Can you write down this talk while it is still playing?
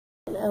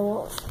I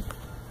won't.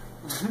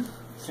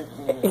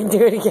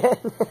 Do it again.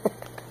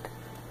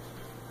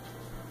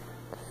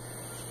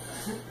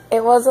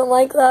 It wasn't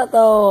like that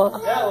though.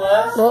 Yeah, it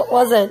was. No, it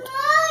wasn't.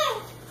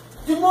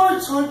 Good morning,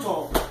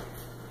 Twinkle.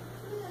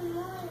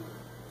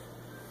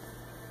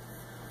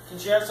 Can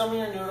she have some of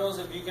your noodles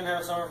if you can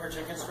have some of her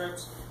chicken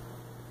strips?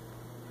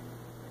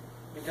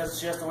 Because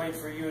she has to wait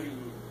for you to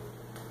eat.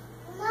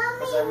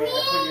 Because I put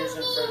yours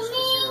in first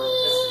because you're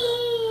pissed.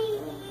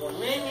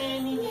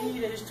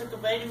 I just took a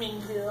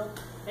vitamin pill.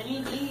 I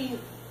need to eat.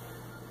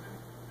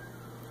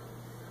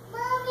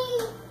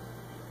 Mommy.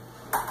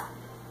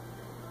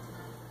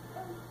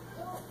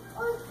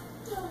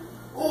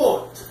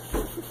 Oh!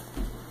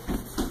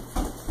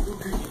 I'm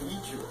gonna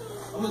eat you.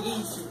 I'm gonna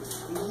eat you.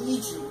 I'm gonna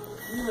eat you.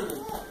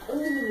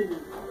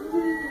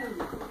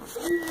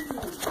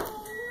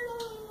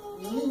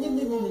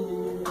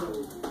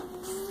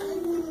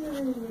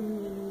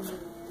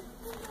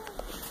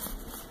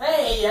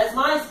 Hey, that's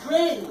my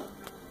string.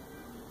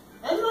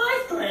 That's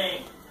my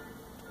string.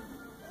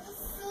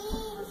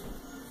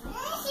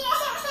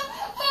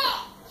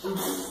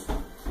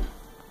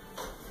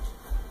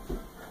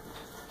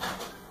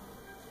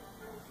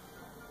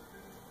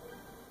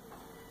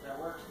 That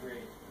works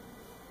great.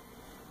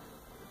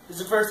 This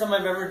is the first time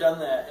I've ever done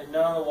that, and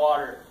none of the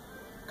water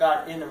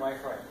got in the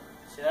microwave.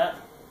 See that?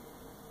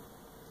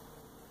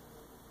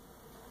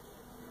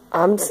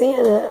 I'm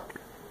seeing it.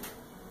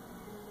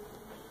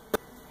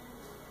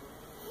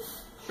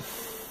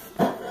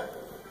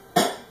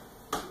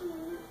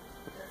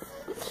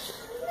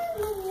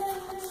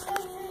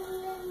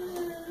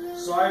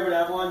 Sorry, but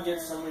Avalon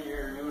gets some of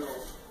your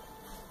noodles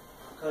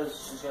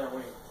because she's gotta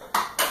wait.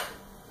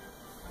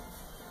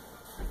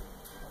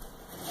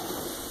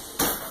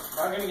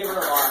 I'm gonna give her a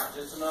lot,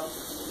 just enough to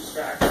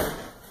distract her.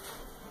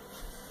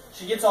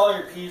 She gets all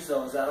your peas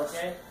though, is that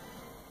okay?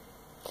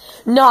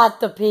 Not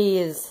the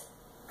peas.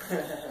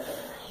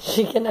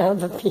 She can have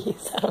the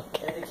peas, I don't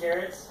care. And the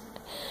carrots?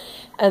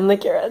 And the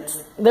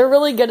carrots. They're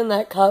really good in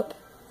that cup.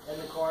 And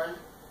the corn?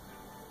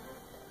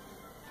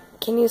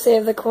 Can you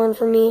save the corn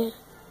for me?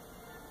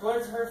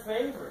 What's her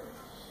favorite?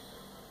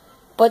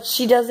 But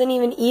she doesn't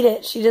even eat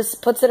it. She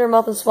just puts it in her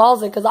mouth and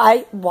swallows it. Because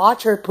I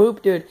watch her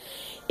poop, dude.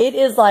 It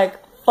is like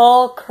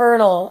full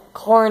kernel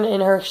corn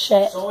in her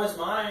shit. So is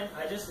mine.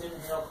 I just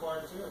inhale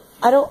corn too.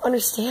 I don't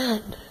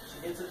understand.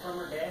 She gets it from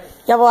her dad.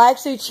 Yeah, well, I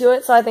actually chew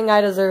it, so I think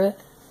I deserve it.